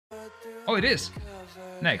Oh, it is.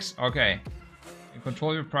 Next, okay. You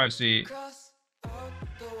control your privacy.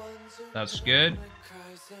 That's good.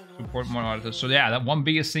 Support more artists. So yeah, that one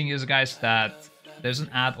biggest thing is, guys, that there's an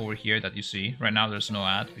ad over here that you see. Right now there's no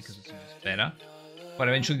ad because it's in this beta. But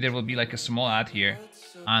eventually there will be like a small ad here.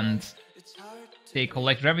 And they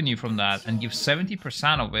collect revenue from that and give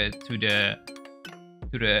 70% of it to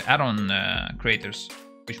the add-on creators.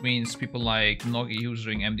 Which means people like Nogi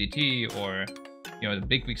using MDT or the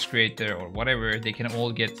Big Wix creator or whatever, they can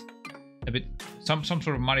all get a bit some sort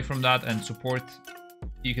of money from that and support.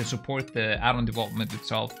 You can support the add-on development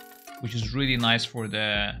itself, which is really nice for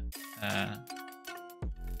the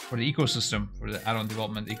ecosystem, for the add-on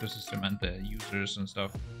development ecosystem and the users and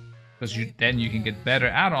stuff. Because then you can get better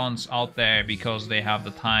add-ons out there because they have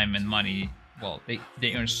the time and money. Well,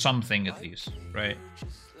 they earn something at least, right?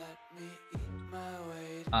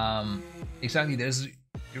 Exactly. There's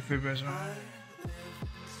your favorite.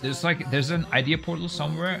 There's an idea portal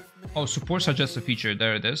somewhere. Oh, support suggests a feature.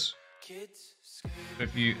 There it is.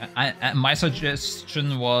 If you, my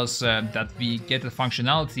suggestion was that we get the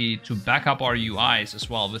functionality to back up our UIs as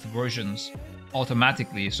well with versions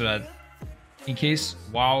automatically, so that in case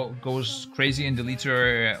WoW goes crazy and deletes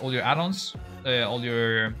all your add-ons, all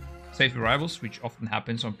your safe arrivals, which often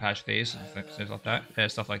happens on patch days and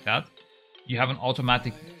stuff like that, you have an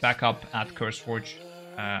automatic backup at CurseForge.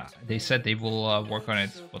 They said they will work on it,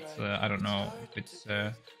 but I don't know if it's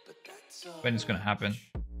when it's gonna happen.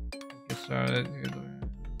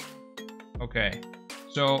 Okay,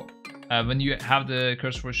 so when you have the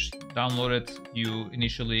CurseForge downloaded,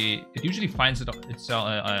 it usually finds itself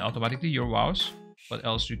automatically your WoWs, but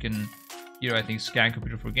else you can either, I think, scan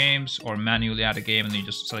computer for games or manually add a game, and then you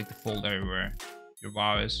just select the folder where your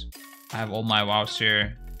WoW is. I have all my WoWs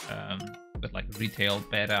here, with like retail,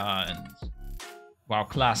 beta, and WoW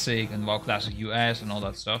Classic and WoW Classic US and all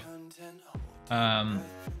that stuff.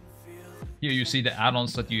 Here you see the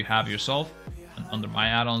add-ons that you have yourself and under my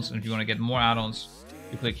add-ons, and if you want to get more add-ons,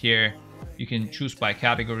 you click here. You can choose by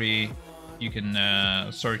category. You can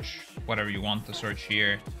search whatever you want to search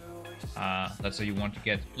here. Let's say you want to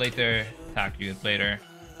get later, tag you get later.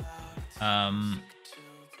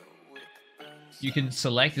 You can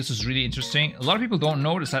select, this is really interesting. A lot of people don't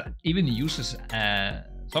notice that even uses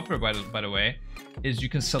software, by the way, is you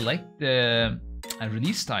can select the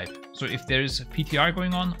release type. So if there's PTR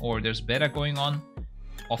going on or there's beta going on,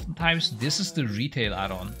 oftentimes this is the retail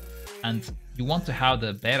add-on, and you want to have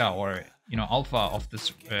the beta or alpha of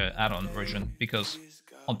this add-on version, because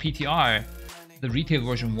on PTR the retail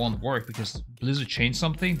version won't work because Blizzard changed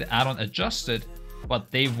something, the add-on adjusted, but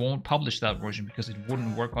they won't publish that version because it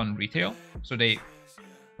wouldn't work on retail. So they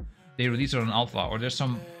release it on alpha, or there's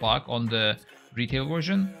some bug on the retail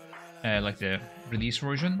version, like the release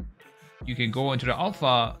version. You can go into the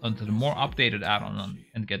alpha, onto the more updated add-on,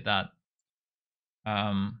 and get that.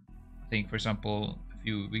 I think, for example, a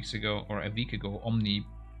few weeks ago or a week ago, Omni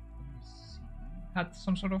had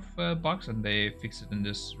some sort of bugs, and they fixed it in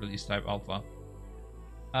this release type alpha.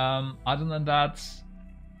 Other than that,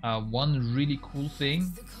 one really cool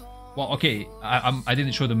thing. Well, okay, I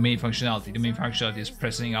didn't show the main functionality. The main functionality is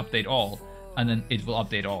pressing update all, and then it will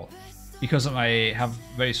update all. Because I have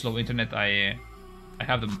very slow internet, I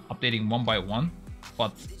have them updating one by one,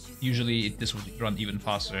 but usually this would run even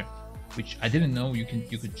faster, which I didn't know you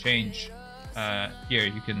could change. Here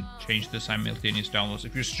you can change the simultaneous downloads.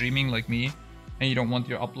 If you're streaming like me and you don't want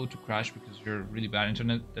your upload to crash because you're really bad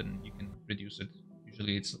internet, then you can reduce it.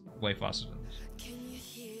 Usually it's way faster than this.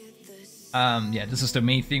 Yeah, this is the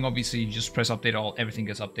main thing. Obviously, you just press update all, everything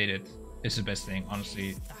gets updated. It's the best thing,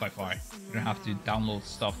 honestly, by far. You don't have to download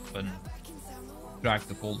stuff and drag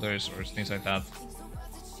the folders or things like that.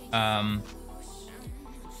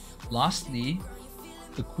 Lastly,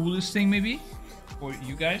 the coolest thing maybe for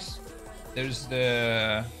you guys, there's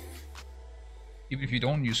the, even if you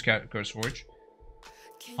don't use CurseForge,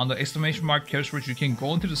 on the exclamation mark CurseForge, you can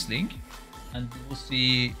go into this link and you will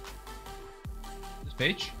see this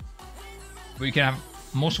page where you can have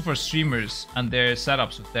most of our streamers and their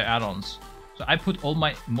setups with their add-ons. So I put all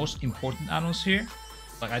my most important add-ons here.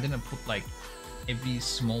 Like, I didn't put like every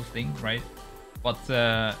small thing, right? But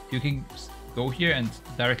you can go here and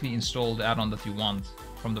directly install the add-on that you want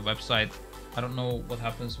from the website. I don't know what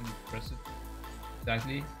happens when you press it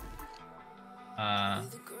exactly. I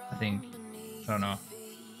think, I don't know.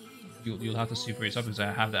 You'll have to see for yourself because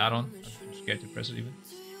I have the add-on. I'm scared to press it even.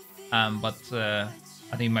 But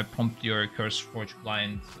I think it might prompt your CurseForge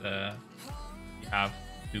client. You have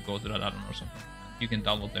to go to that add-on or something. You can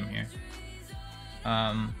download them here.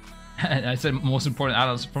 And I said most important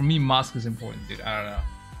add-ons. For me, mask is important, dude. I don't know.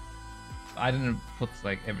 I didn't put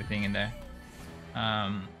like everything in there.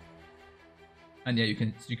 And yeah, you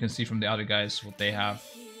can see from the other guys what they have.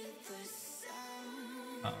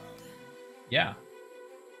 Yeah,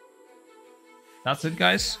 that's it,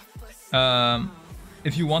 guys.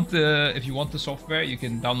 If you want the software, you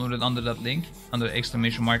can download it under that link, under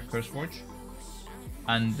 !CurseForge.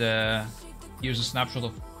 And here's a snapshot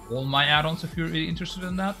of all my add-ons if you're really interested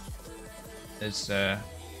in that. There's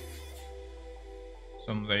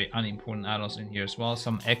some very unimportant add-ons in here as well.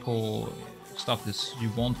 Some echo stuff that you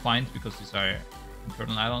won't find because these are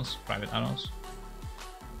internal add-ons, private add-ons.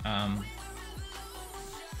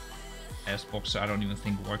 S-Boxer I don't even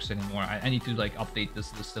think works anymore. I need to like update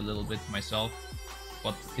this list a little bit myself.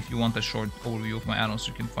 But if you want a short overview of my add-ons,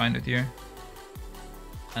 you can find it here.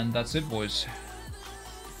 And that's it, boys.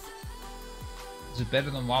 Is it better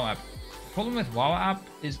than WoW app? The problem with WoW app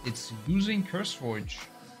is it's using CurseForge.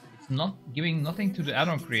 It's not giving nothing to the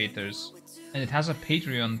add-on creators. And it has a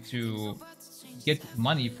Patreon to get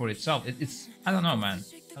money for itself. It's I don't know, man.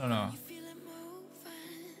 I don't know.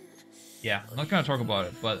 Yeah, I'm not gonna talk about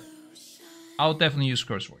it, but I would definitely use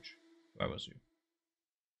CurseForge if I was you.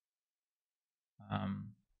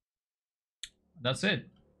 That's it.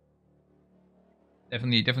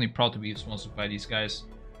 Definitely proud to be sponsored by these guys.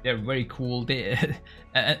 They're very cool. They,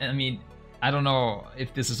 I mean, I don't know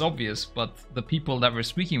if this is obvious, but the people that we're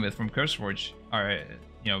speaking with from CurseForge are,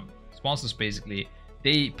 you know, sponsors basically.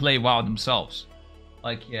 They play WoW themselves.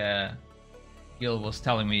 Like, Gil was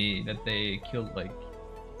telling me that they killed like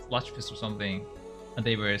Sludgefist or something, and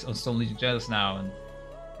they were on Stone Legion jealous now, and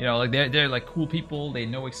you know, like they're like cool people. They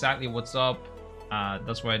know exactly what's up.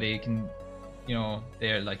 That's why they can, you know,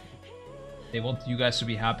 they're like, they want you guys to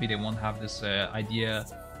be happy. They want to have this idea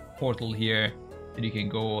portal here that you can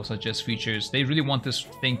go suggest features. They really want this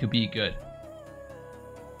thing to be good.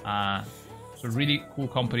 So really cool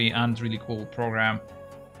company and really cool program.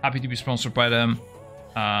 Happy to be sponsored by them.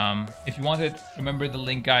 If you want it, remember the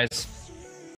link, guys.